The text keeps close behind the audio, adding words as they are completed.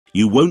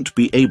You won't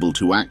be able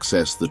to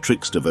access the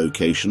Trickster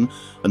Vocation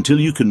until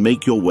you can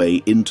make your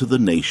way into the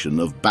nation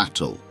of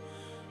Battahl.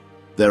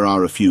 There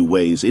are a few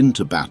ways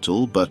into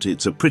Battahl, but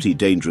it's a pretty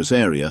dangerous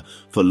area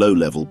for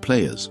low-level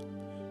players.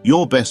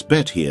 Your best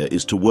bet here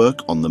is to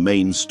work on the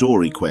main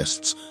story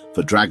quests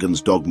for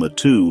Dragon's Dogma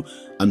 2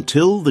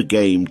 until the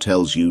game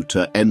tells you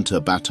to enter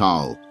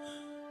Battahl,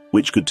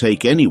 which could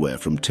take anywhere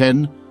from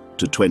 10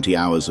 to 20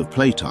 hours of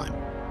playtime.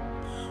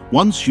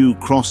 Once you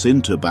cross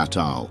into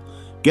Battahl,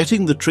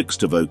 getting the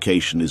Trickster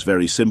Vocation is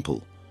very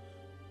simple.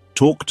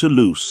 Talk to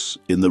Luce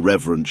in the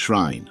Reverent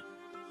Shrine.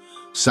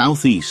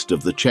 Southeast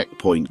of the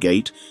checkpoint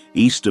gate,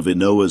 east of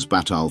Enoa's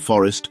Battahl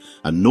forest,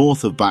 and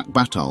north of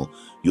Bakbattahl,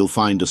 you'll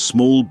find a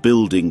small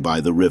building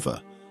by the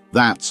river.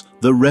 That's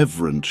the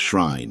Reverent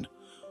Shrine.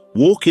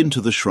 Walk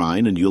into the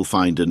shrine and you'll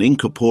find an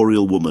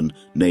incorporeal woman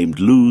named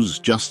Luz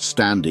just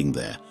standing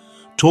there.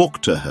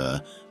 Talk to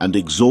her and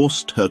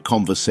exhaust her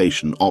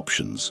conversation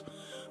options.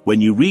 When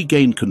you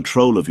regain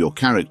control of your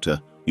character,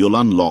 you'll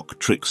unlock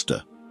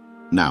Trickster.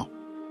 Now,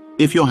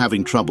 if you're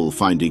having trouble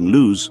finding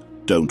Luz,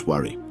 don't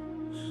worry.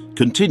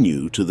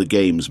 Continue to the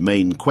game's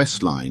main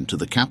questline to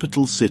the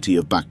capital city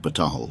of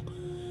Bakbattahl.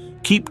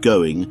 Keep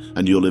going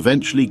and you'll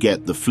eventually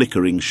get the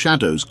Flickering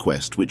Shadows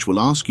quest, which will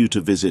ask you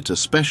to visit a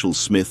special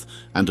smith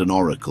and an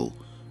oracle.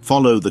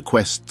 Follow the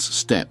quest's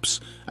steps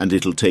and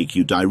it'll take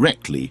you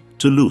directly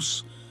to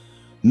Luz.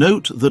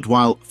 Note that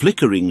while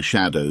Flickering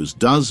Shadows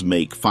does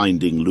make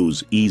finding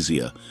Luz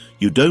easier,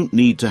 you don't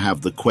need to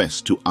have the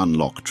quest to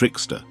unlock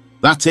Trickster.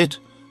 That's it.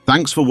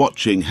 Thanks for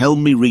watching. Help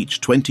me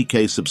reach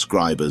 20k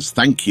subscribers.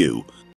 Thank you.